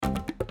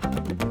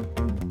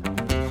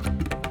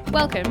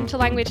Welcome to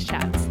Language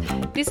Chats.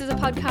 This is a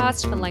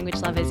podcast for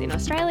language lovers in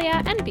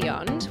Australia and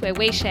beyond, where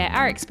we share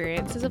our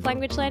experiences of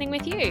language learning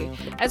with you,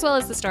 as well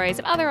as the stories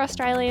of other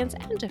Australians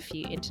and a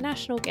few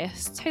international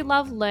guests who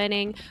love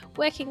learning,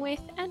 working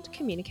with, and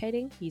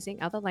communicating using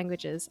other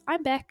languages.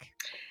 I'm Beck.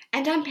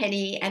 And I'm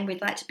Penny, and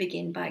we'd like to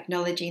begin by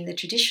acknowledging the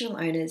traditional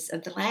owners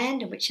of the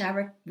land in which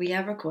we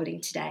are recording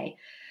today,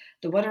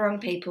 the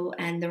Wadawurrung people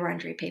and the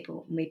Wurundjeri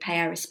people, and we pay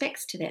our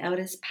respects to their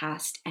elders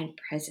past and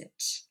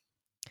present.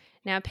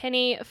 Now,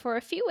 Penny, for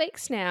a few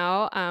weeks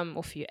now, or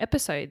a few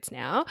episodes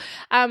now,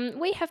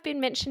 we have been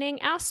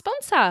mentioning our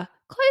sponsor,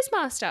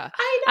 Closemaster.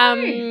 I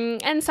know!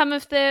 And some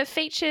of the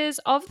features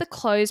of the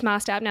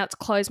Closemaster app. Now, it's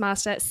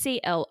Closemaster,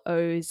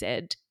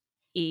 Clozemaster.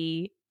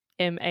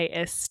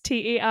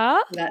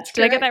 That's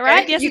did I get that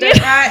right? Yes, you did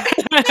right.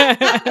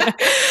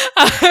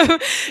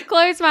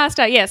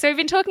 Closemaster. Yeah, so we've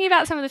been talking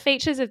about some of the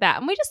features of that,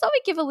 and we just thought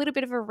we'd give a little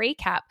bit of a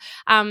recap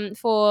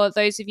for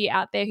those of you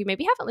out there who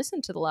maybe haven't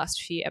listened to the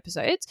last few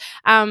episodes,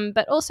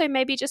 but also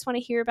maybe just want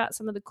to hear about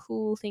some of the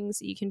cool things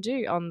that you can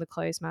do on the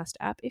Closemaster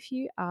app if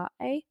you are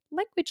a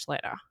language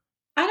learner.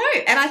 I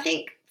know, and I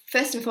think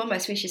first and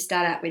foremost we should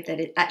start out with that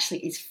it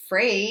actually is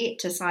free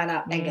to sign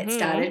up and get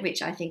started,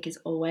 which I think is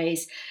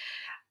always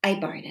a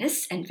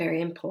bonus and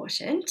very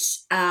important.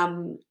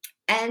 And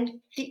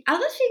the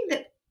other thing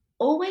that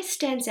always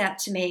stands out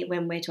to me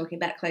when we're talking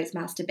about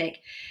Closemaster, Beck,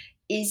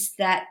 is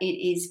that it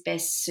is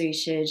best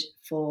suited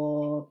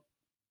for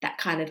that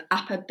kind of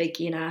upper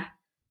beginner,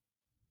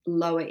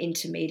 lower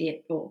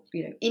intermediate, or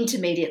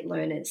intermediate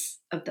learners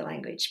of the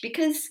language,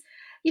 because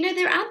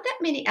there aren't that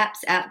many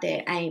apps out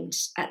there aimed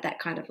at that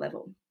kind of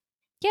level.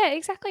 Yeah,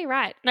 exactly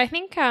right. And I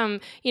think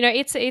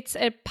it's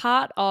a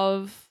part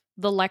of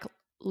the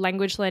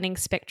language learning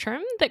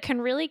spectrum that can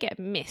really get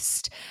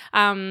missed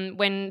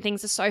when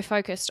things are so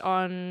focused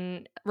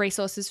on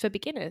resources for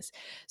beginners.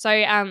 So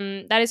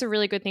that is a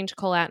really good thing to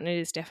call out, and it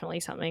is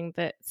definitely something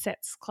that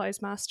sets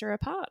Closemaster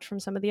apart from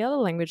some of the other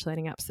language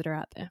learning apps that are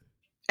out there.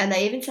 And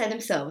they even say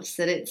themselves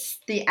that it's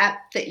the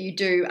app that you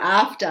do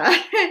after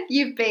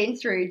you've been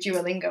through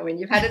Duolingo and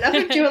you've had enough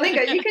of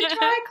Duolingo. You can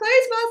try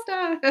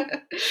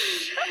Closemaster.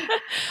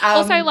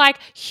 Also,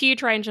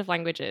 huge range of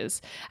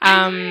languages,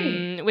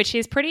 which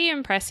is pretty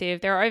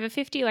impressive. There are over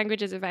 50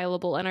 languages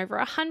available and over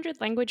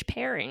 100 language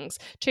pairings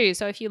too.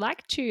 So if you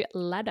like to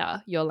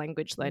ladder your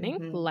language learning,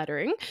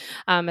 laddering,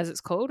 as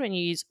it's called, when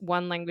you use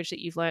one language that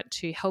you've learnt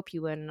to help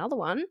you learn another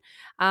one,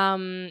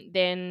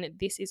 then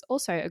this is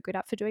also a good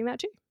app for doing that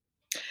too.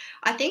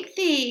 I think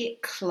the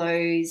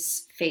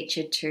close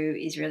feature too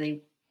is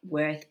really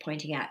worth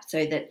pointing out,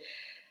 so that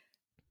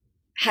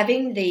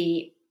having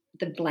the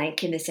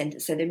blank in the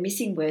sentence, so the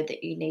missing word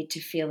that you need to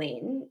fill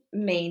in,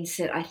 means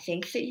that I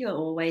think that you're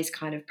always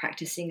kind of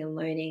practicing and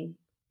learning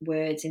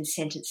words and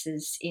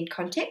sentences in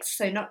context,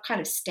 so not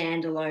kind of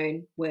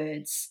standalone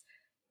words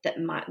that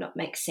might not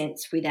make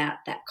sense without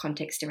that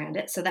context around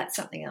it. So that's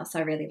something else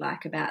I really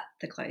like about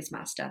the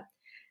Closemaster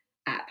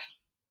app.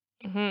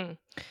 Mm-hmm.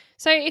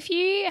 So if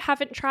you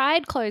haven't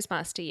tried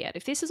Closemaster yet,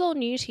 if this is all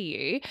new to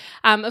you,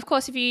 of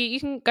course, if you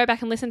can go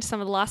back and listen to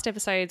some of the last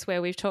episodes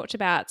where we've talked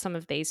about some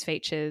of these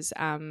features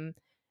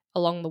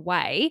along the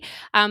way.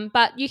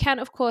 But you can,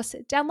 of course,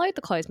 download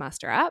the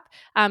Closemaster app,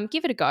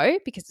 give it a go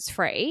because it's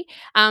free.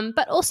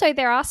 But also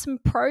there are some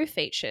pro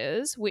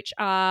features which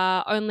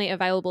are only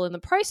available in the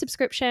pro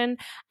subscription,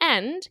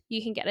 and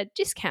you can get a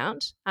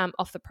discount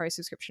off the pro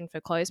subscription for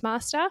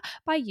Closemaster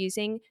by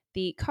using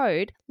the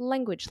code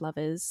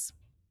LanguageLovers.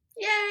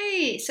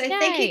 Yay! So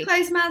thank you,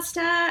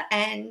 Closemaster,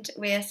 and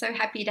we're so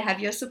happy to have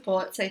your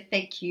support, so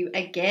thank you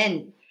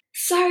again.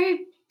 So,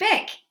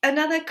 Beck,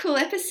 another cool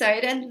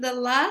episode, and the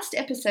last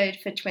episode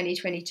for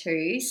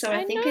 2022, so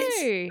I think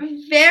it's a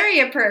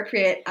very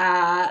appropriate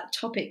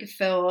topic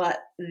for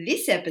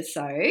this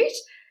episode.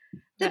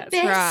 That's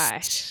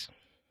best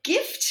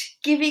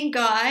gift-giving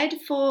guide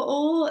for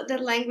all the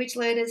language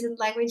learners and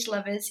language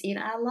lovers in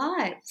our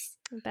lives.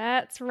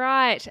 That's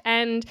right.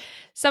 And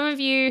some of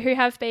you who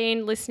have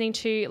been listening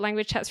to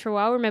Language Chats for a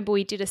while, remember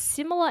we did a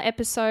similar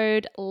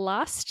episode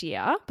last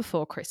year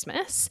before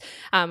Christmas,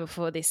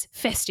 before this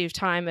festive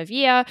time of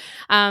year.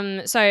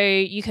 So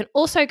you can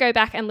also go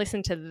back and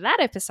listen to that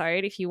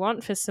episode if you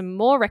want for some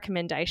more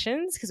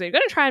recommendations, because we're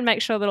going to try and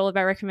make sure that all of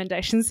our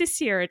recommendations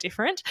this year are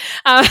different.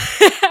 Although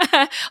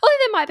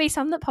there might be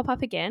some that pop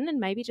up again,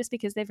 and maybe just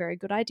because they're very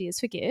good ideas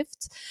for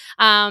gifts.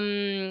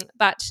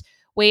 But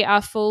we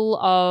are full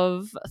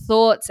of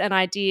thoughts and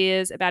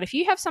ideas about if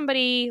you have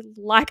somebody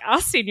like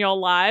us in your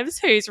lives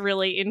who's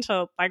really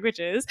into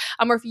languages,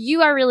 or if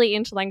you are really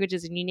into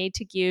languages and you need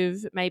to give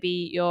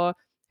maybe your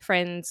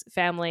friends,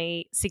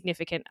 family,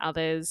 significant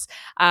others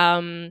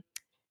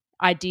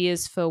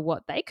ideas for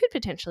what they could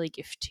potentially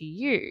gift to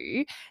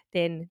you,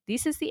 then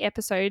this is the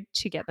episode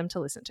to get them to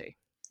listen to.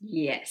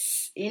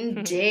 Yes,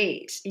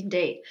 indeed,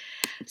 indeed.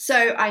 So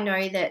I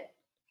know that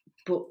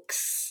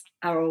books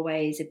are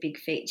always a big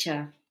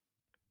feature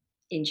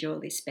in your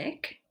list,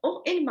 Beck,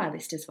 or in my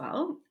list as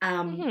well.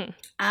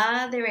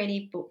 Are there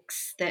any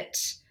books that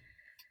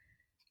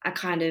are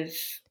kind of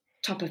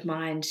top of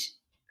mind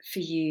for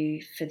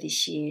you for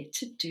this year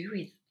to do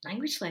with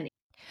language learning?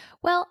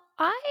 Well,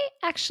 I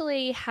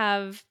actually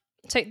have.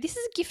 So, this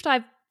is a gift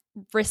I've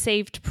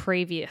received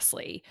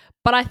previously,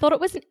 but I thought it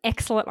was an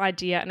excellent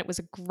idea and it was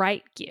a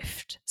great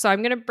gift. So,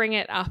 I'm going to bring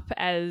it up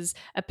as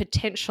a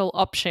potential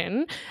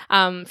option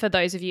for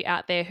those of you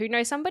out there who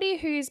know somebody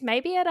who's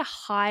maybe at a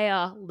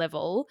higher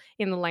level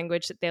in the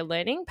language that they're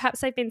learning.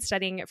 Perhaps they've been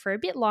studying it for a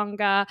bit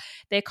longer,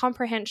 their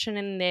comprehension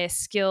and their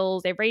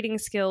skills, their reading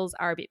skills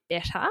are a bit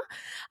better,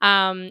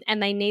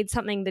 and they need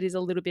something that is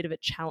a little bit of a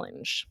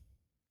challenge.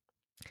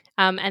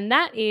 And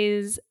that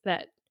is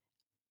that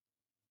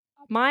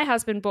my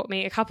husband bought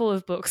me a couple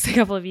of books a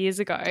couple of years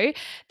ago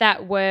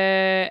that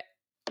were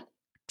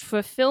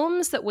for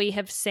films that we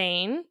have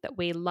seen that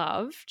we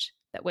loved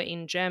that were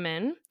in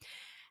German.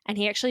 And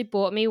he actually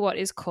bought me what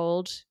is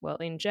called, well,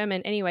 in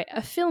German anyway,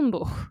 a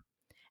Filmbuch.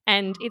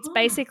 And it's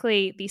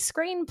basically the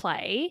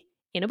screenplay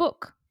in a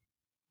book.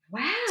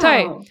 Wow.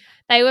 So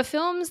they were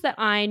films that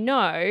I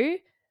know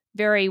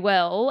very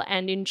well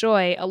and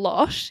enjoy a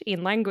lot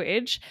in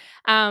language.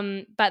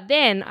 But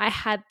then I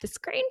had the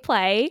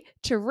screenplay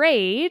to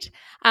read,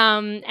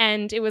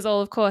 and it was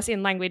all, of course,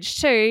 in language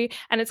too.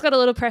 And it's got a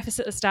little preface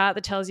at the start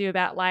that tells you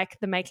about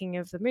like the making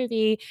of the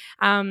movie.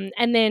 And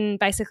then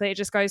basically it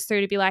just goes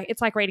through to be like,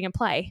 it's like reading a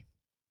play.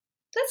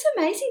 That's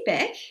amazing,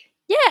 Beck.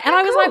 Yeah, and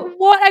I was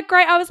like,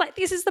 I was like,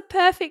 this is the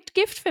perfect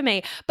gift for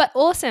me. But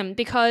awesome,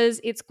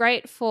 because it's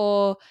great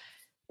for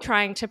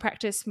trying to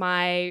practice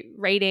my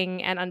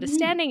reading and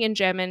understanding in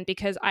German,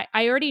 because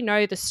I already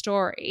know the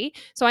story.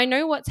 So I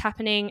know what's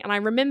happening and I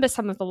remember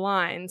some of the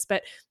lines.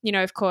 But, you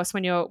know, of course,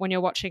 when you're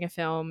watching a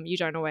film, you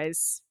don't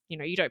always,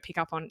 you don't pick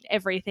up on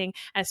everything.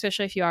 And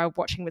especially if you are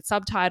watching with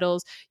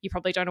subtitles, you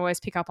probably don't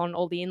always pick up on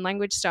all the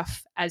in-language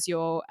stuff as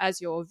you're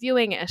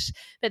viewing it.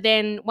 But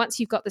then once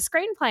you've got the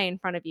screenplay in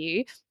front of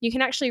you, you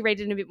can actually read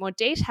it in a bit more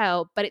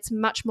detail, but it's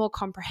much more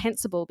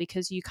comprehensible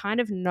because you kind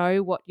of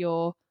know what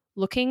you're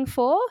looking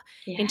for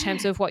in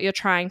terms of what you're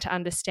trying to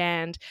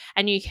understand,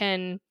 and you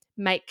can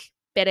make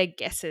better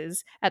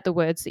guesses at the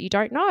words that you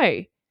don't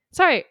know.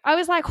 So I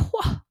was like,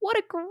 what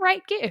a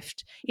great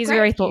gift. He's a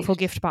very thoughtful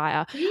gift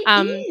buyer.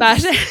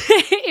 But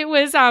it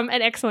was an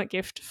excellent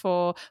gift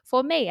for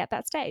me at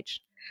that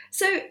stage.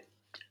 So,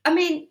 I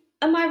mean,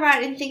 am I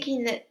right in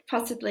thinking that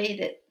possibly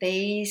that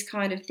these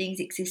kind of things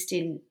exist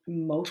in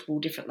multiple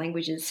different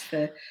languages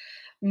for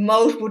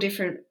multiple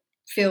different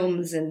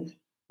films and...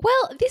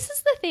 Well, this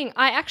is the thing.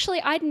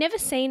 I'd never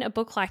seen a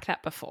book like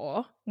that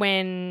before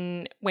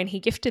when he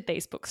gifted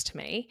these books to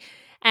me.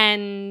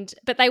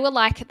 But they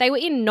were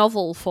in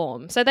novel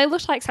form. So they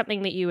looked like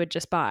something that you would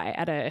just buy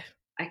at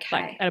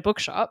a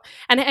bookshop.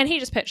 And he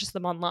just purchased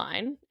them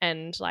online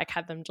and like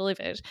had them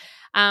delivered.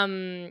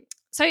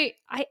 So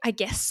I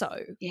guess so.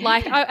 Yeah.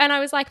 I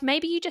was like,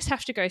 maybe you just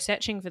have to go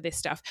searching for this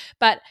stuff.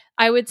 But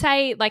I would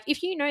say, like,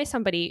 if you know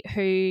somebody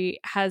who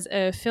has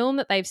a film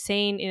that they've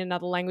seen in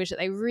another language that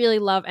they really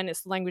love and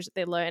it's the language that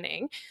they're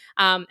learning,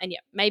 and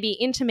yeah, maybe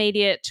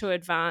intermediate to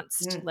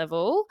advanced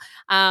level,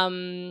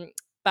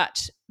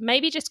 but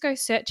maybe just go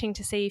searching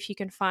to see if you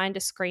can find the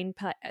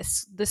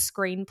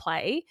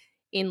screenplay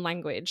in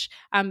language,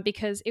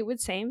 because it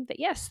would seem that,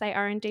 yes, they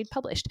are indeed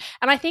published.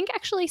 And I think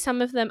actually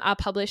some of them are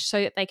published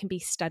so that they can be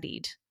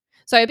studied.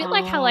 So a bit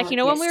like how, like,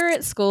 when we were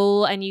at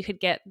school and you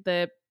could get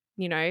the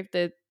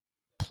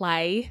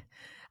play,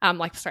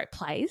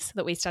 plays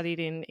that we studied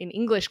in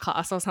English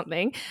class or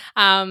something,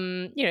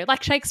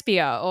 like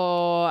Shakespeare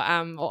or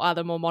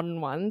other more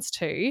modern ones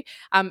too.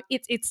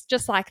 It's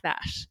just like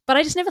that. But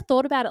I just never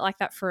thought about it like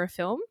that for a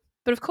film.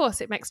 But of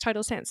course, it makes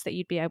total sense that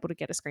you'd be able to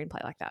get a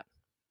screenplay like that.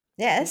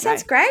 Yeah, that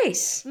sounds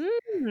great.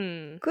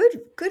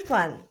 Good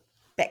one,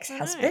 Beck's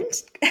husband.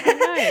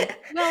 I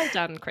know. Well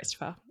done,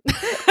 Christopher.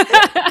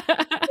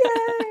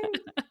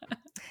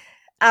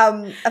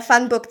 A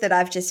fun book that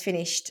I've just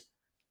finished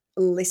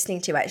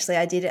listening to, actually,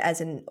 I did it as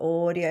an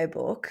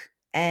audiobook,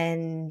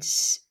 and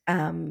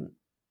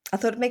I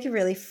thought it'd make a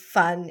really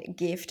fun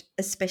gift,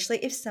 especially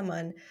if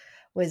someone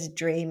was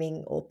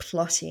dreaming or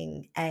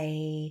plotting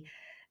an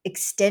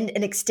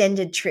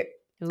extended trip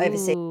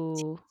overseas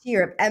to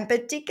Europe, and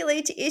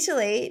particularly to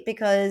Italy,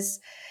 because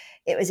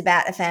it was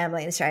about a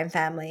family, an Australian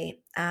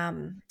family,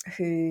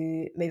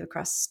 who move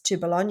across to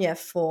Bologna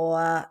for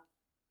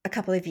a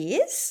couple of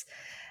years.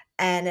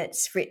 And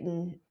it's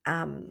written,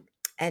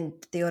 and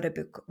the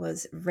audiobook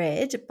was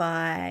read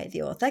by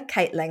the author,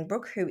 Kate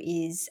Langbroek, who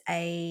is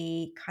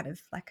a kind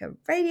of like a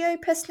radio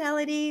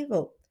personality,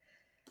 well,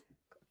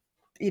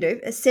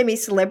 a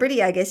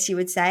semi-celebrity, I guess you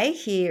would say,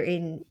 here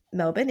in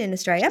Melbourne, in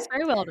Australia. She's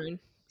very well known.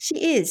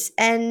 She is.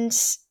 And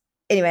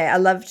anyway, I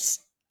love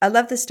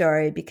the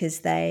story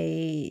because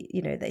they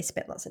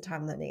spent lots of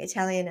time learning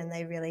Italian, and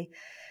they really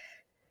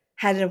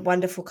had a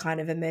wonderful kind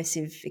of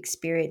immersive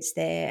experience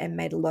there and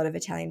made a lot of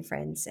Italian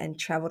friends and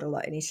traveled a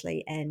lot in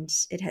Italy. And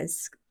it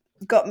has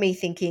got me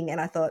thinking,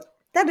 and I thought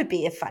that would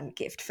be a fun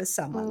gift for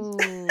someone.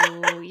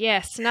 Ooh,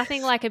 yes,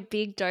 nothing like a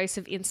big dose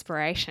of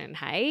inspiration,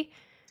 hey?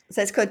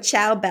 So it's called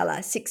Ciao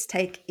Bella, 6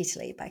 Take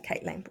Italy by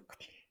Kate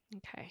Langbroek.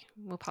 Okay,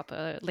 we'll pop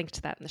a link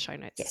to that in the show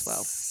notes as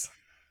well.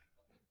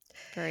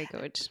 Very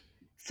good.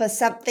 For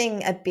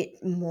something a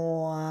bit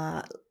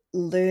more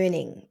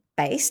learning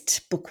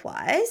based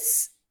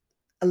book-wise,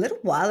 a little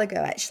while ago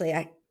actually,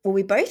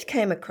 we both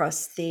came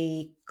across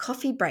the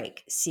Coffee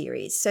Break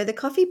series. So the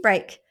Coffee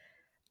Break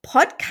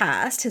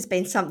podcast has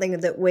been something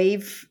that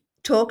we've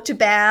talked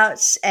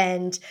about,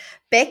 and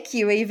Beck,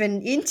 you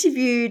even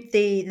interviewed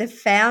the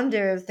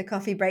founder of the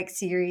Coffee Break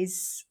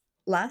series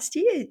last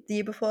year, the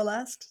year before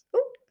last.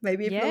 Ooh,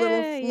 maybe even a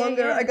little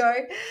longer ago.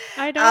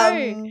 I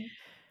know.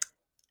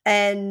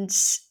 And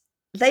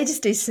they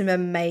just do some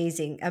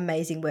amazing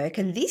work.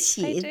 And this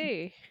They year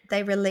do.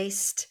 they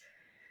released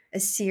a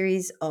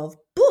series of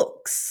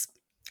books.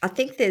 I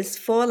think there's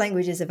 4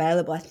 languages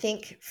available. I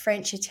think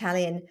French,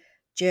 Italian,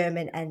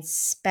 German, and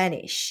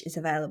Spanish is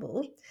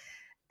available.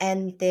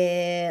 And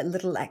they're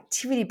little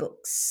activity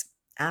books.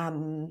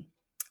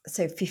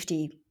 So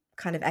 50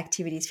 kind of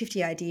activities,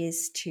 50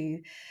 ideas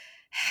to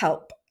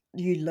help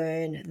you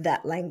learn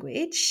that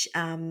language.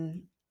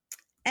 And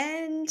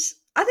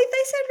I think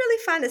they sound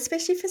really fun,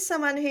 especially for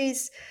someone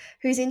who's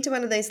into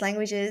one of those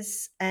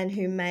languages and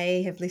who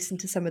may have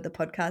listened to some of the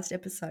podcast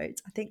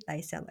episodes. I think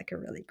they sound like a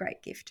really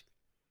great gift.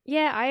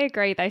 Yeah, I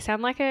agree. They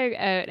sound like an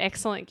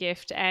excellent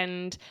gift.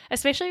 And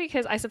especially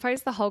because I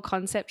suppose the whole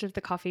concept of the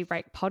Coffee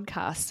Break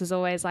podcast is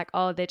always like,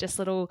 oh, they're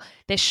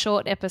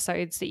short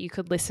episodes that you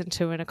could listen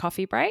to in a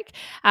coffee break.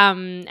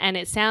 And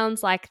it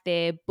sounds like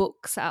their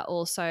books are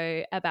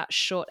also about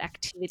short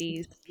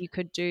activities you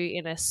could do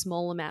in a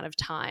small amount of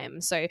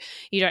time. So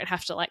you don't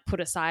have to like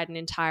put aside an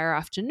entire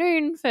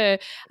afternoon for,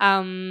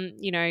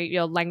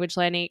 your language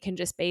learning. It can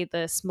just be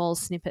the small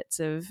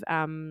snippets of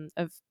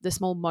the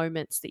small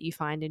moments that you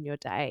find in your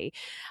day.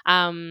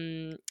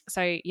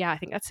 So yeah, I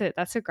think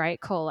that's a great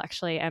call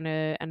actually, and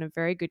a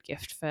very good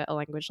gift for a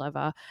language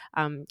lover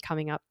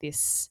coming up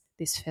this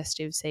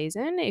festive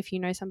season. If you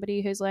know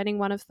somebody who's learning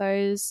one of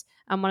those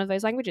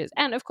languages,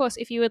 and of course,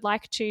 if you would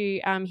like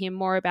to hear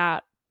more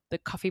about the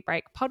Coffee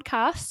Break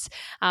podcasts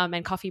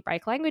and Coffee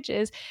Break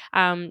languages,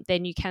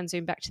 then you can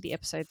zoom back to the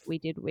episode that we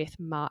did with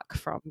Mark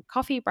from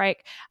Coffee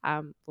Break.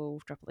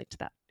 We'll drop a link to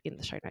that in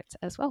the show notes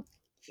as well.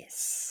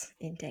 Yes,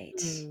 indeed.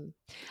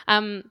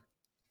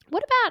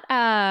 What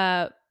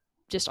about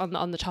just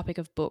on the topic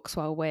of books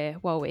while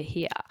we're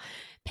here?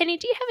 Penny,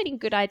 do you have any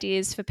good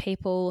ideas for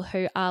people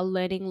who are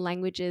learning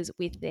languages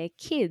with their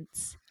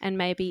kids, and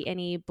maybe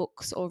any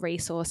books or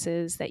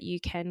resources that you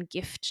can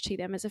gift to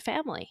them as a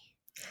family?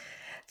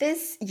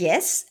 There's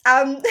this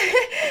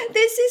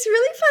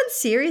really fun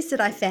series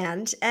that I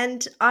found,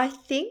 and I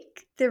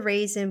think the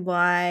reason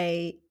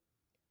why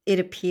it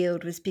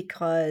appealed was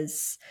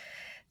because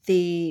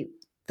the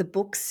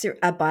books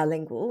are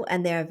bilingual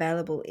and they're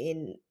available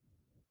in,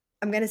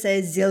 I'm going to say,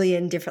 a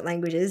zillion different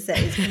languages. That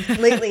is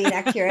completely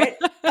inaccurate,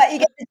 but you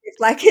get the gist.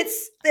 Like,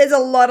 there's a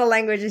lot of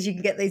languages you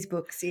can get these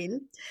books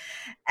in,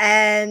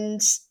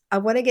 and I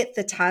want to get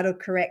the title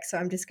correct, so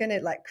I'm just going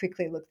to like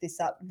quickly look this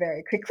up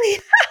very quickly.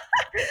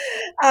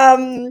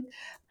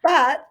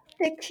 But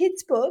they're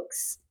kids'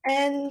 books,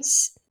 and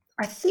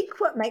I think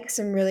what makes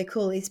them really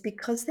cool is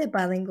because they're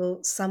bilingual,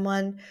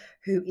 someone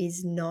who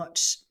is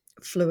not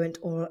fluent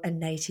or a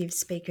native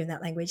speaker in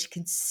that language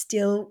can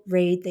still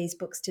read these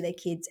books to their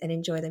kids and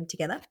enjoy them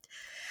together.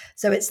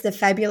 So it's the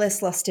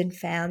Fabulous Lost and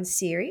Found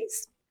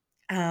series,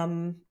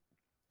 and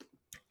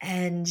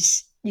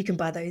you can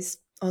buy those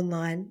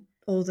online.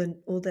 All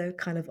the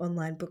kind of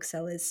online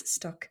booksellers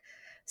stock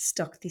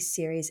this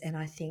series, and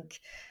I think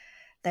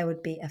they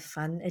would be a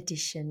fun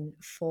addition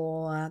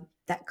for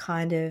that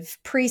kind of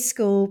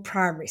preschool,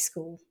 primary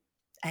school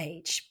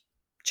age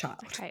child.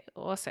 Okay,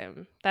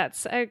 awesome.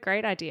 That's a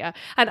great idea.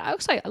 And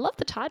also, I love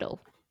the title.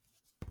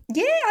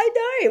 Yeah, I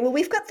know. Well,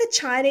 we've got the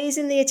Chinese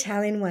and the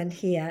Italian one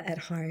here at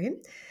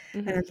home.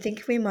 Mm-hmm. And I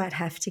think we might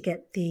have to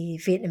get the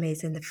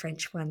Vietnamese and the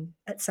French one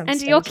at some stage. And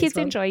do your kids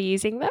enjoy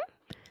using them?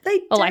 They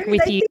do. Or like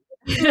with you?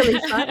 Really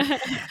fun.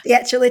 The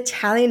actual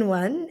Italian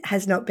one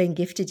has not been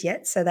gifted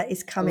yet, so that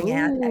is coming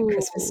out at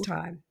Christmas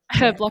time.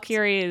 Yeah. Block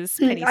your ears,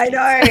 Penny. I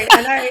know.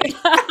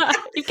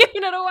 You've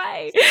given it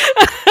away.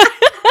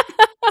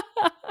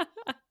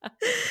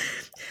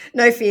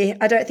 No fear.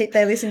 I don't think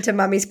they listen to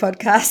Mummy's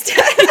podcast.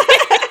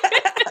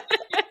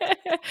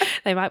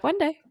 They might one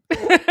day.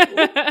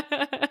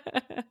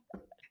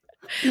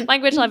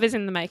 Language love is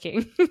in the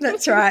making.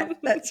 That's right.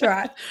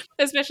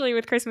 Especially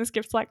with Christmas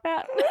gifts like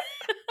that.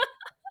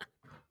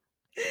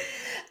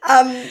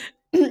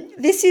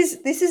 This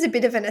is a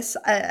bit of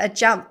a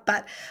jump,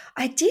 but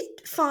I did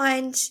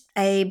find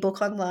a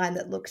book online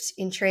that looked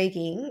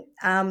intriguing,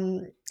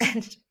 and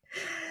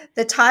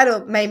the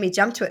title made me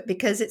jump to it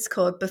because it's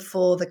called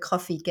Before the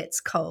Coffee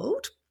Gets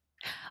Cold,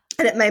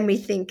 and it made me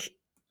think,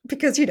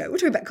 because we're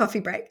talking about Coffee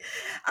Break,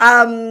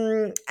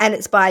 and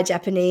it's by a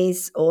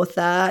Japanese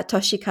author,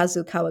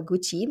 Toshikazu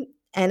Kawaguchi,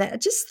 and I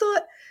just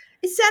thought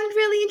it sounded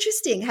really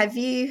interesting. Have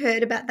you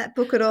heard about that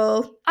book at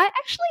all? I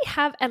actually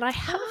have, and I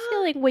have a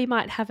feeling we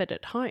might have it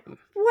at home.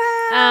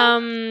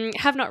 Wow.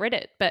 Have not read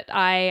it, but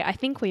I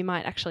think we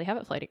might actually have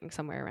it floating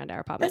somewhere around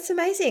our apartment. That's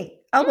amazing.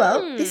 Oh,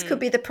 well, this could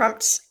be the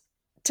prompt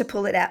to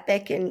pull it out,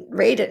 Beck, and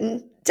read it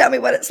and tell me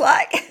what it's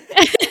like.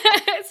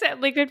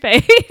 certainly could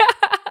be.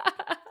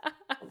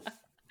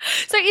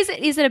 So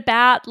is it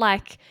about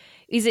like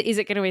is it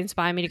going to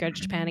inspire me to go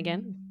to Japan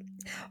again?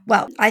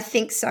 Well, I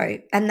think so,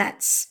 and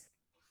that's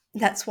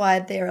why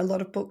there are a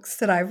lot of books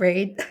that I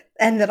read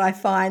and that I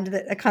find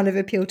that are kind of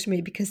appeal to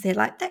me because they're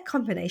like that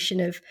combination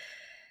of,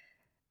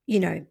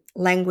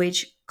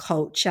 language,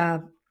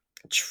 culture,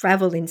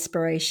 travel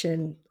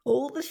inspiration,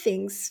 all the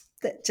things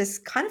that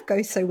just kind of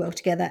go so well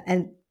together.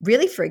 And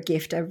really, for a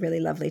gift, are really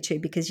lovely too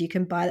because you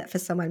can buy that for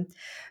someone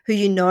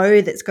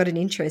who that's got an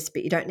interest,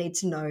 but you don't need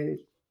to know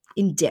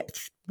in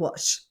depth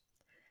what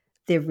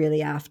they're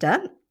really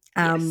after.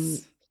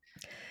 Yes.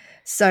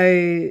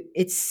 So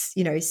it's,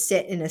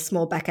 set in a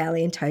small back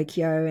alley in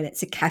Tokyo, and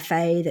it's a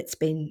cafe that's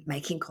been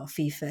making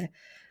coffee for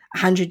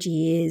 100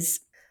 years.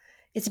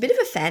 It's a bit of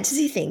a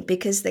fantasy thing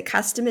because the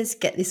customers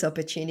get this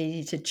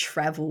opportunity to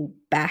travel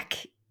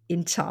back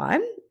in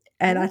time.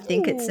 And I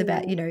think it's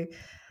about, Ooh.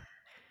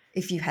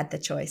 if you had the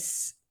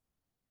choice,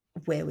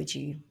 where would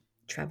you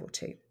travel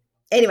to?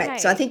 Anyway,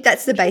 so I Okay. think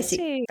that's the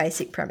Interesting.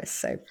 basic premise.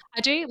 So, I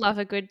do love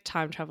a good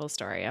time travel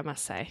story, I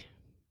must say.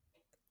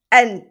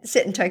 and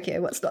set in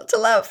Tokyo, what's not to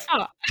love?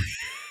 Oh,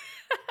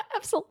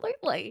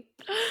 absolutely.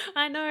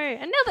 I know.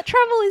 And now that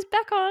travel is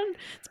back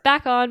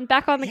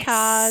on the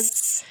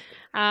cards. Yes,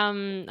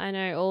 I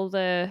know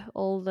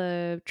all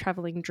the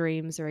traveling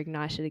dreams are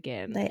ignited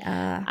again. they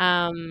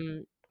are.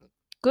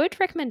 Good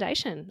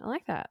recommendation. I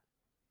like that.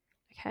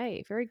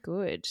 Okay, very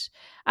good.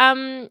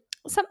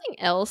 Something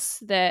else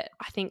that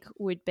I think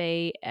would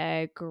be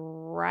a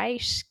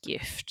great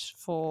gift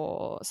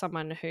for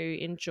someone who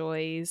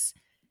enjoys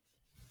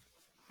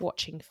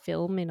watching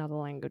film in other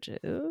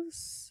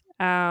languages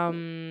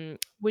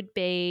would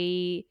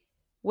be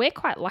we're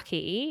quite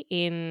lucky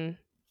in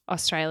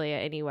Australia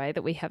anyway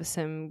that we have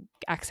some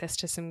access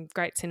to some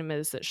great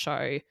cinemas that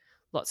show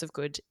lots of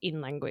good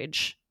in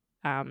language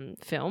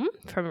film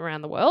from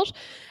around the world.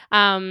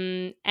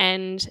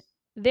 And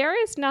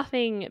there is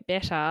nothing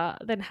better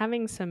than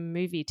having some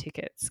movie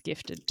tickets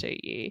gifted to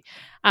you.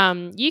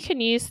 You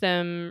can use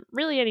them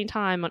really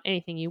anytime on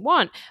anything you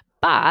want,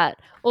 but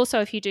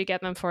also if you do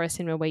get them for a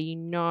cinema where you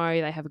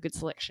know they have a good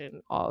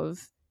selection of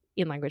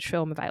in language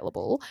film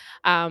available,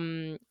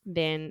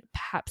 then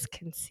perhaps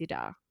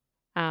consider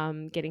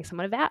getting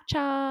someone a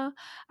voucher,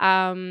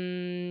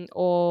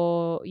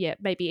 or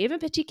maybe even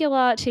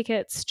particular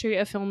tickets to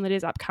a film that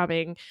is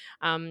upcoming,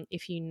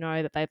 if you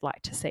know that they'd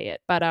like to see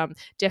it. But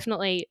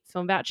definitely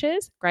film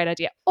vouchers, great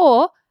idea,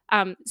 or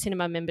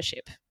cinema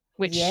membership,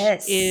 which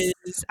Yes, is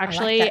I like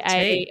actually that too.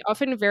 a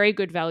often very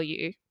good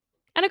value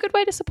and a good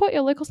way to support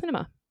your local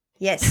cinema.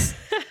 Yes,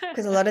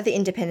 because a lot of the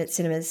independent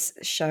cinemas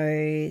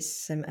show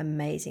some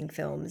amazing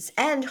films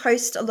and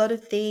host a lot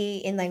of the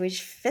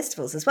in-language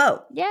festivals as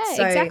well. Yeah,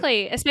 So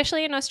exactly.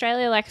 Especially in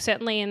Australia, like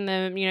certainly in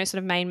the sort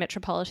of main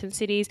metropolitan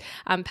cities,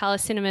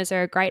 Palace cinemas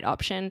are a great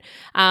option,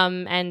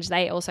 and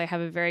they also have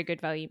a very good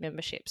value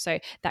membership. So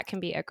that can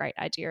be a great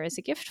idea as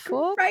a gift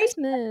for great.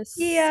 Christmas.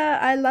 Yeah,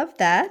 I love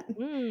that.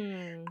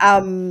 Mm.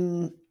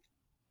 Um,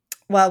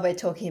 while we're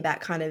talking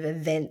about kind of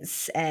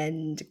events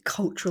and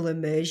cultural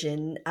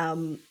immersion,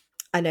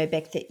 I know,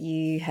 Beck, that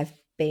you have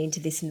been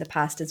to this in the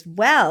past as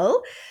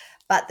well,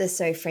 but the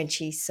So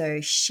Frenchy,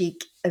 So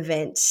Chic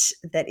event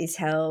that is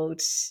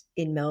held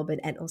in Melbourne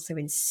and also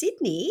in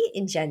Sydney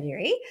in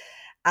January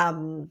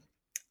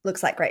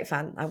looks like great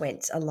fun. I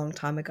went a long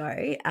time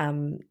ago,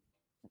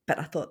 but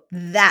I thought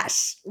that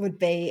would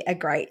be a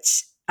great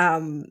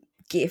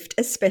gift,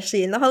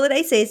 especially in the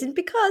holiday season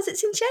because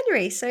it's in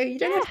January, so you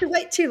don't have Yeah, to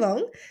wait too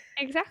long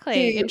exactly. to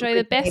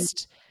redeem.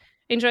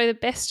 Enjoy the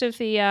best of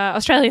the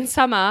Australian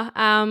summer,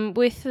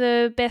 with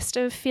the best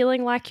of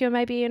feeling like you're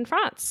maybe in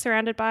France,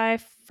 surrounded by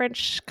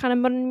French kind of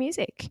modern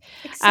music.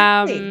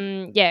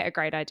 Exactly. Yeah, a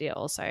great idea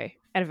also,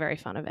 and a very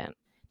fun event.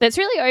 That's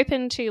really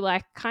open to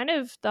like kind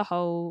of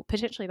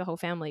potentially the whole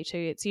family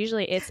too. A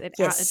big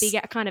Yes.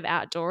 kind of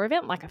outdoor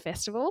event, like a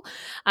festival,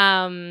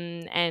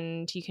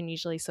 and you can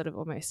usually sort of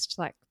almost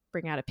like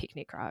bring out a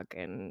picnic rug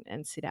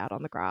and sit out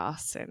on the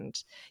grass, and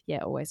yeah,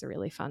 always a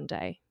really fun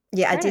day.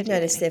 Yeah, I Great did idea,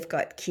 notice Penny. they've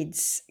got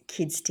kids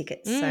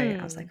tickets, so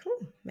I was like, Mm,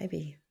 "Oh,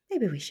 maybe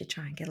we should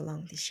try and get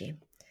along this year."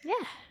 yeah.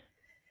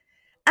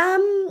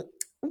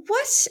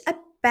 What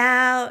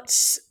about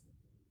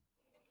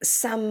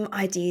some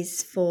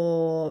ideas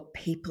for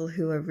people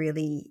who are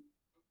really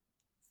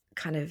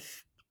kind of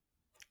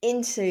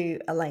into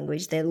a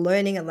language? They're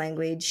learning a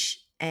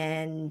language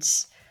and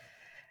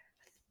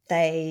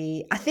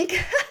I think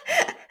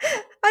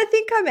I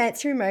think I'm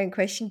answering my own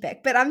question,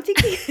 Beck, but I'm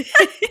thinking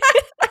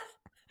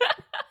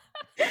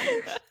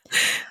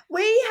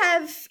we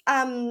have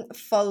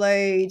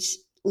followed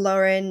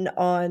Lauren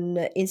on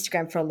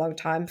Instagram for a long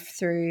time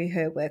through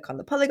her work on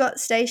the Polyglot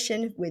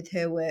Station, with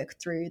her work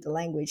through the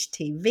Language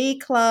TV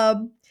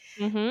Club.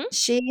 Mm-hmm.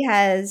 She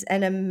has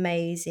an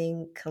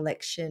amazing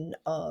collection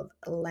of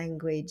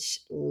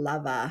language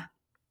lover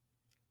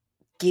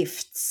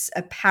gifts,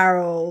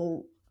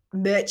 apparel,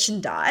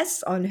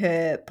 merchandise on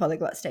her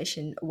Polyglot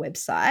Station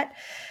website.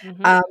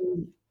 Mm-hmm.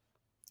 Um,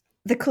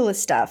 the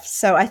coolest stuff.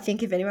 So I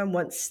think if anyone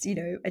wants,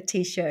 a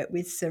t-shirt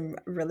with some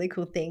really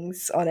cool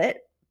things on it,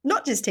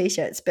 not just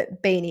t-shirts,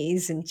 but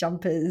beanies and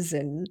jumpers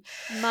and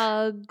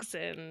Mugs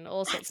and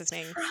all sorts of that's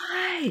things.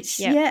 right.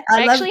 Yeah. Yeah,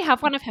 I actually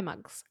have one of her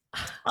mugs.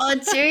 oh,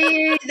 do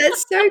you?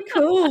 That's so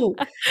cool.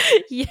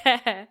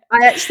 Yeah.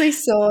 I actually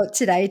saw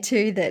today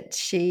too that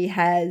she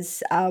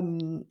has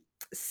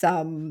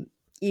some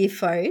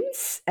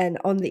earphones, and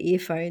on the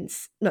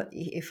earphones, not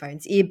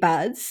earphones,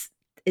 earbuds,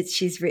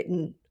 she's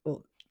written,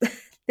 or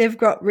they've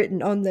got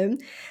written on them,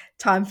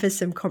 time for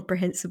some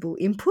comprehensible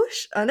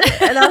input on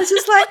it. And I was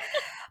just like,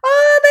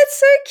 oh, that's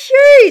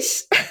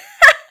so cute.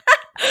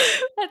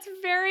 That's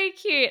very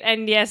cute.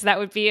 And yes, that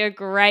would be a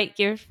great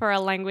gift for a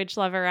language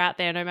lover out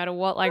there, no matter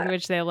what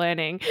language they're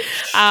learning.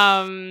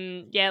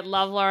 Yeah,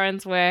 love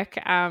Lauren's work.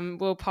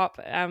 We'll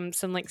pop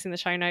some links in the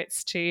show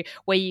notes to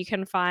where you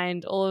can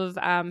find all of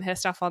her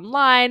stuff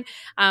online,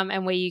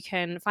 and where you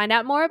can find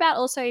out more about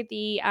also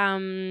the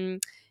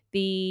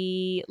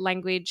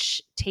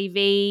Language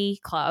TV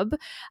Club,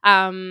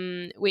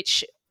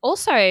 which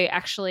also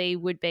actually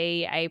would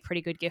be a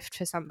pretty good gift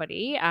for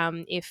somebody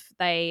if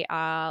they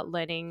are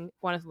learning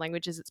one of the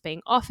languages that's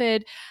being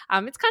offered.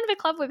 It's kind of a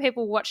club where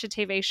people watch a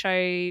TV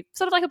show,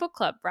 sort of like a book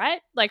club,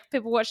 right? Like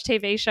people watch a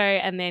TV show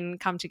and then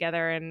come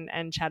together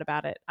and chat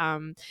about it.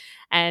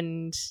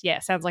 And yeah,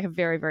 sounds like a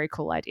very, very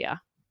cool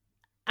idea.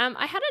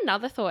 I had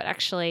another thought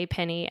actually,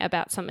 Penny,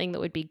 about something that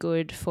would be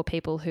good for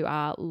people who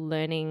are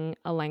learning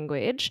a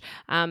language,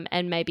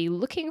 and maybe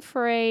looking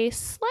for a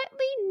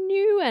slightly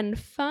new and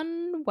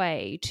fun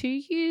way to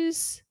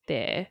use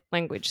their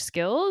language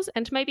skills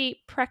and to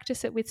maybe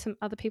practice it with some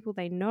other people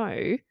they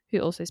know who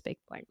also speak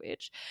the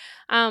language.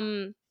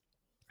 And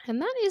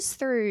that is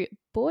through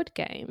board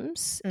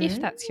games, if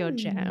that's your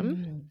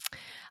jam,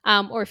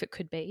 or if it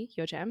could be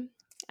your jam.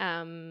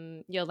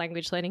 Your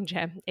language learning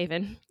jam,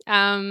 even.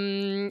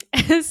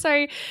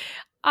 So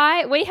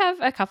we have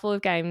a couple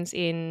of games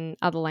in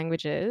other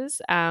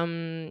languages,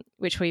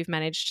 which we've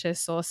managed to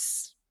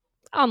source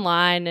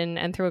online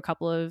and through a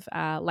couple of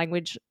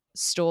language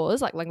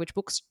stores, like language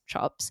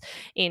bookshops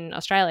in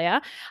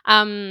Australia.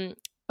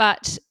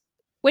 But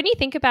when you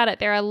think about it,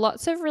 there are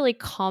lots of really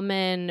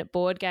common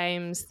board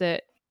games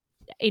that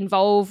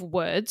involve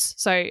words.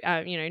 So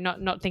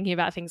not thinking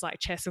about things like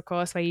chess, of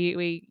course, where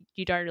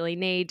you don't really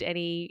need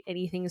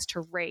any things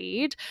to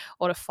read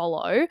or to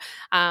follow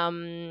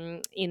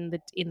in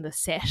the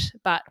set,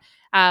 but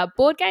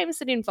board games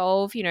that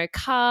involve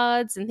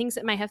cards and things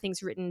that may have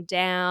things written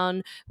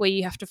down where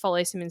you have to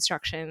follow some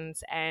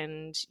instructions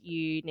and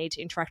you need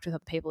to interact with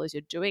other people as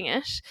you're doing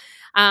it.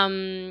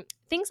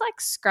 Things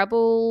like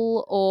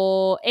Scrabble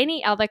or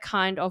any other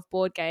kind of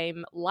board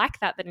game like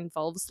that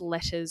involves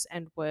letters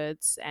and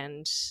words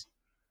and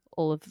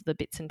all of the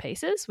bits and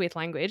pieces with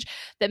language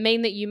that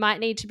mean that you might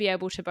need to be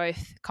able to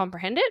both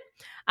comprehend it,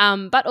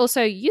 but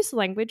also use the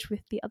language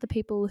with the other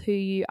people who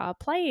you are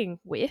playing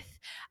with,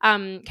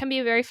 can be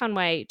a very fun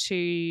way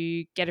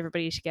to get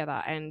everybody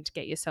together and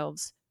get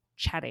yourselves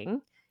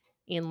chatting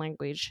in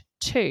language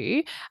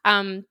too,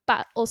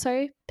 but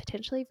also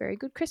potentially a very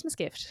good Christmas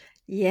gift.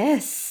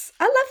 Yes,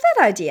 I love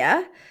that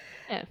idea.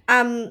 Yeah.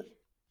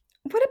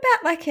 What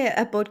about like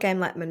a board game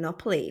like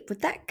Monopoly?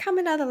 Would that come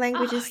in other Oh,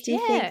 languages, do you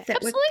yeah, think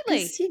that would,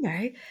 absolutely. because,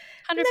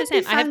 wouldn't that be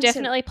 100%. I have fun to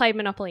definitely played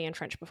Monopoly in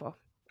French before.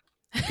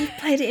 you've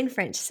played it in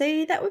French.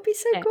 See, that would be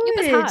so Yeah, it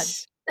was good. hard.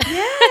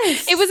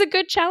 It was Yes. a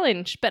good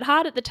challenge, but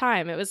hard at the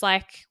time. It was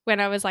like when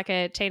I was like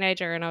a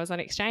teenager and I was on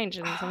exchange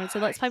and someone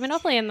said, let's play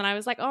Monopoly. And then I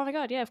was like, oh my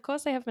God, yeah, of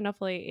course they have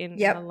Monopoly in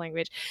another Yep.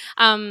 language.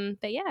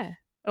 But yeah,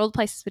 all the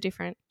places were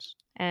different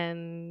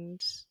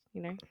and,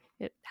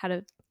 it had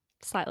a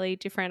slightly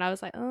different, I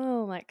was like,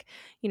 oh, like,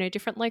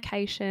 different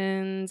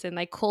locations and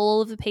they call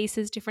all of the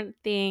pieces different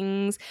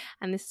things.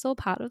 And this is all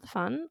part of the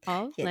fun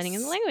of learning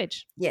in the Yes.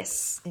 language.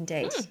 Yes,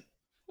 indeed.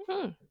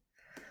 Mm-hmm.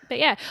 But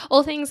yeah,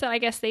 all things that I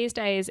guess these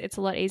days it's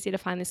a lot easier to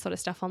find this sort of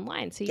stuff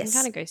online. So you can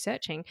kind of go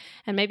searching.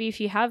 And maybe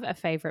if you have a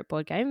favorite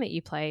board game that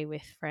you play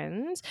with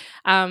friends,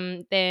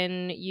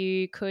 then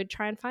you could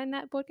try and find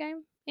that board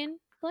game in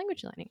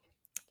language learning.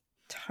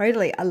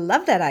 Totally. I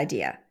love that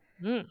idea.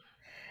 Mm.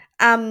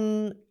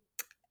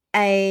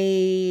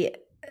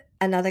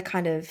 Another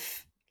kind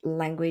of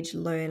language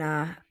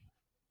learner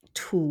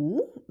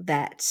tool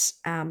that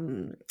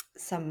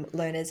some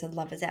learners and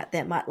lovers out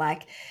there might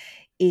like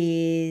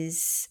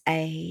is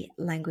a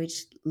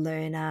language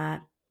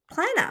learner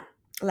planner,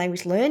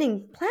 language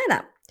learning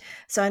planner.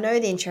 So I know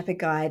the Intrepid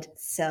Guide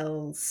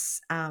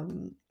sells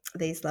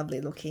these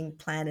lovely looking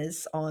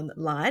planners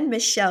online.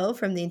 Michelle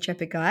from the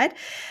Intrepid Guide,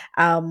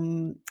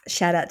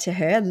 shout out to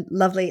her,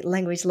 lovely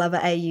language lover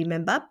AU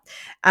member.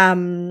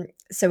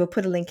 So we'll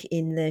put a link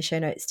in the show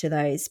notes to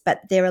those.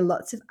 But there are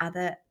lots of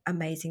other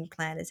amazing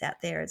planners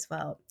out there as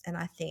well. And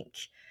I think,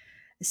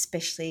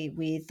 especially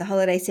with the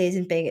holiday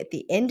season being at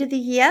the end of the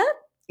year,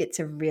 it's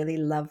a really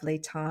lovely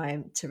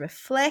time to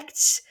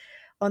reflect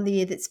on the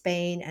year that's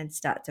been and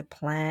start to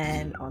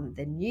plan on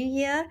the new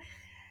year.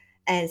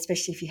 And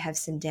especially if you have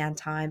some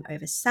downtime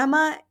over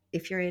summer,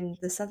 if you're in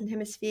the Southern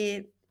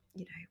Hemisphere,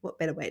 what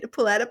better way to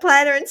pull out a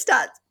planner and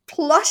start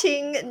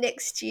plotting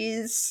next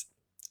year's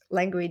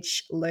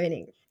language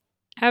learning.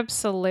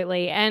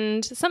 Absolutely.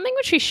 And something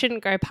which we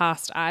shouldn't go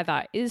past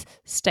either is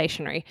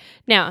stationery.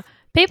 Now,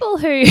 people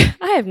who,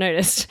 I have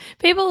noticed,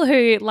 people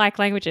who like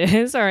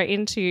languages or are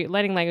into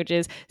learning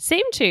languages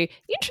seem to,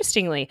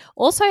 interestingly,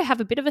 also have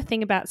a bit of a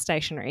thing about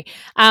stationery.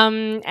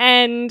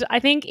 And I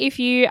think if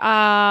you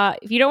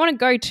don't want to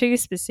go too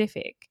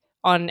specific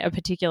on a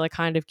particular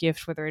kind of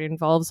gift, whether it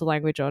involves a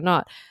language or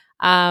not,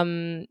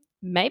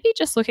 maybe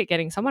just look at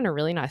getting someone a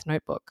really nice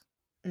notebook.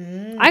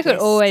 I could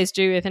always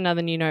do with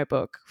another new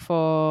notebook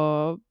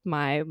for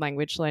my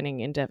language learning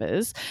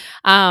endeavors.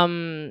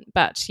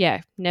 But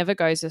yeah, never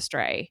goes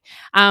astray.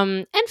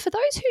 And for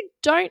those who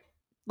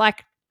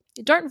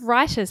don't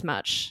write as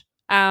much,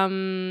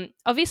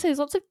 obviously there's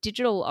lots of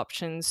digital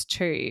options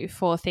too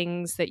for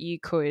things that you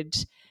could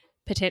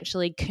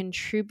potentially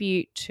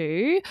contribute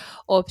to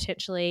or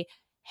potentially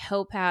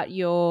help out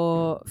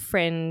your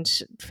friend,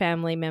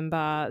 family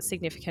member,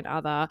 significant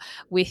other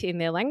within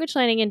their language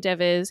learning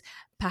endeavors.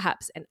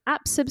 Perhaps an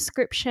app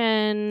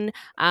subscription,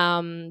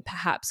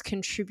 perhaps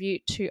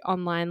contribute to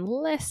online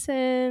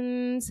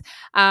lessons,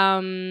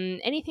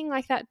 anything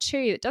like that too.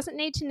 It doesn't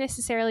need to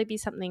necessarily be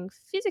something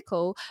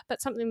physical,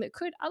 but something that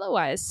could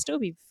otherwise still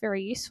be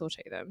very useful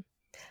to them.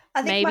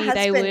 I think Maybe my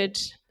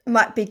husband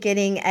might be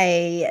getting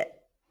a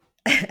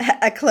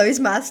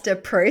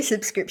Closemaster Pro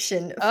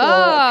subscription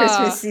for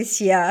Christmas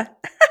this year.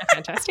 A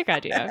fantastic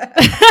idea.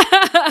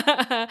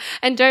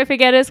 And don't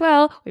forget as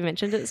well, we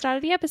mentioned at the start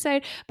of the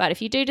episode, but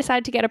if you do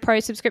decide to get a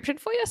Pro subscription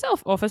for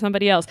yourself or for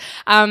somebody else,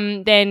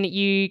 then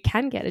you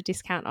can get a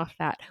discount off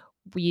that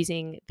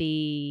using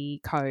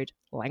the code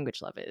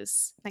Language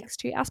Lovers, thanks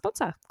to our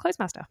sponsor,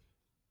 Closemaster.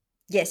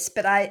 Yes,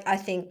 but I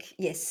think,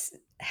 yes,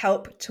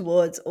 help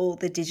towards all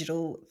the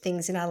digital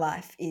things in our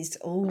life is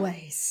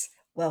always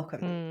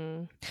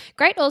welcome.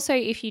 Great also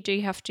if you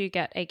do have to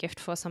get a gift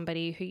for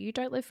somebody who you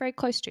don't live very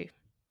close to.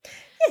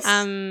 Yes.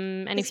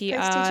 And if you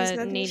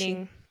are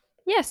needing,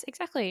 yes,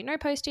 exactly, no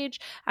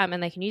postage,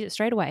 and they can use it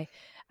straight away.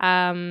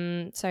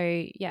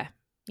 So yeah,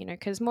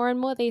 because more and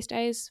more these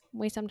days,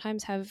 we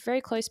sometimes have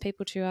very close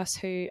people to us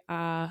who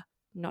are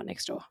not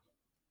next door.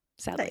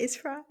 Sadly. That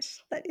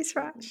is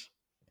right.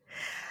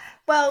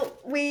 Well,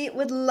 we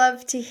would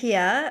love to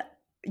hear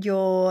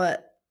your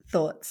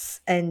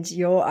thoughts and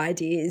your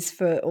ideas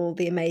for all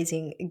the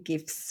amazing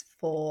gifts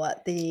for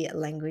the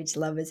language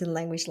lovers and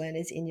language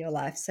learners in your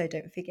life. So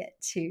don't forget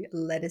to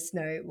let us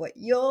know what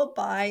you're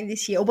buying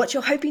this year or what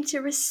you're hoping to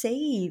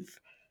receive.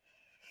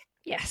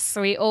 Yes,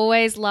 we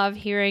always love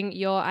hearing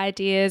your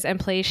ideas, and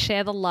please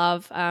share the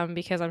love,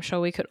 because I'm sure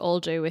we could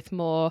all do with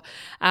more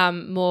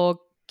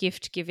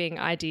gift giving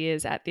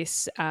ideas at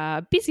this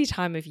busy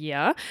time of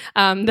year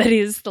that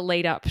is the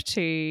lead up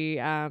to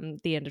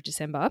the end of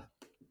December.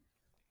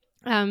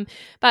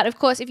 But of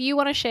course, if you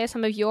want to share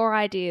some of your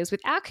ideas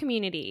with our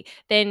community,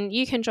 then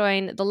you can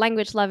join the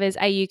Language Lovers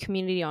AU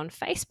community on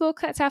Facebook.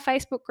 That's our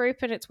Facebook group,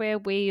 and it's where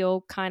we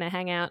all kind of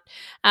hang out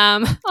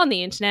on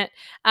the internet,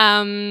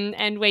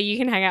 and where you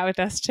can hang out with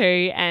us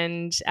too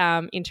and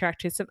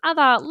interact with some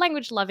other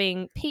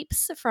language-loving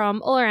peeps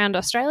from all around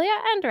Australia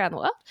and around the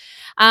world.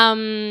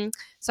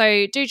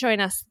 So do join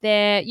us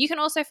there. You can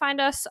also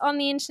find us on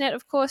the internet,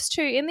 of course,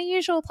 too, in the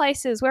usual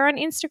places. We're on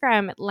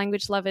Instagram at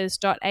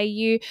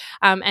languagelovers.au,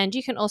 and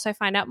you can also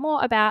find out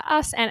more about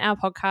us and our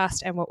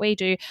podcast and what we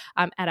do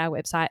at our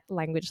website,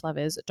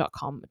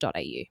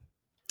 languagelovers.com.au.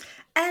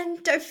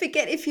 And don't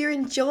forget, if you're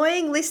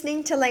enjoying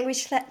listening to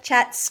Language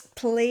Chats,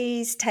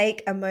 please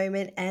take a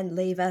moment and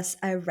leave us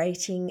a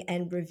rating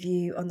and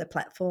review on the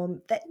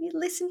platform that you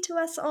listen to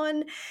us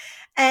on.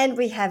 And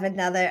we have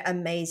another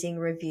amazing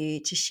review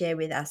to share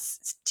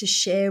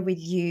with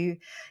you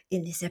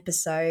in this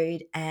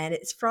episode. And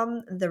it's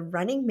from The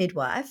Running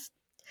Midwife.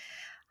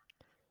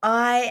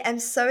 I am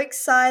so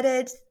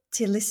excited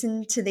to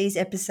listen to these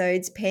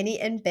episodes. Penny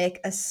and Beck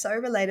are so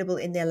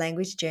relatable in their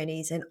language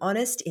journeys and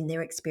honest in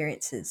their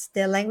experiences.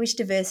 Their language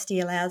diversity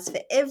allows for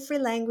every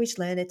language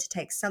learner to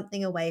take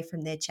something away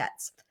from their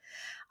chats.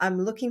 I'm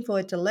looking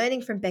forward to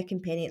learning from Beck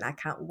and Penny, and I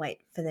can't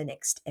wait for the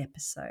next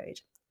episode.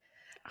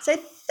 So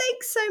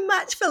thanks so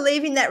much for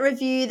leaving that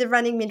review, The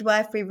Running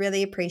Midwife. We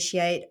really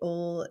appreciate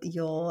all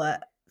your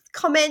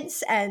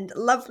comments and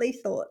lovely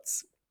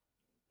thoughts.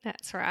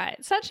 That's right.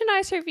 Such a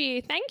nice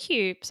review. Thank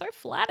you. So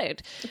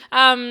flattered.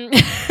 I'm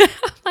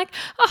like,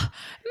 oh,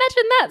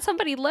 imagine that.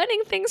 Somebody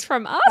learning things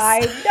from us.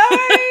 I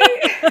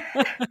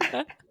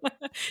know.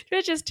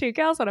 We're just two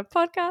girls on a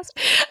podcast.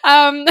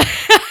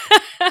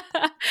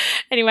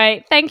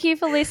 Anyway, thank you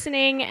for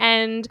listening,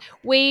 and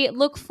we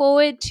look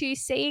forward to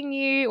seeing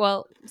you.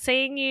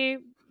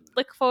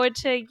 Look forward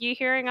to you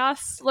hearing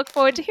us. Look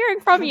forward to hearing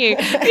from you.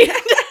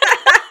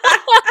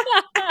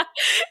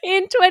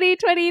 In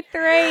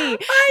 2023.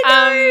 I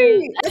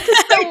know.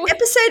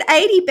 Episode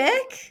 80,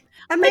 Beck.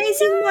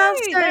 Amazing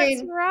milestone.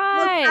 That's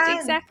right. Well,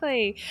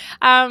 exactly.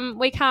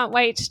 We can't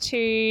wait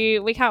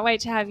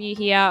to have you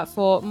here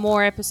for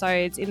more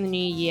episodes in the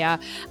new year.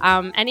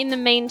 And in the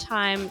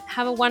meantime,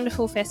 have a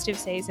wonderful festive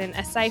season,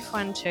 a safe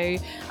one too.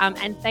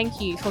 And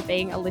thank you for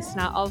being a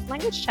listener of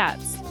Language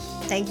Chats.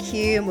 Thank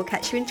you, and we'll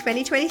catch you in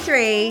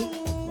 2023.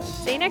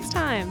 See you next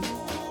time.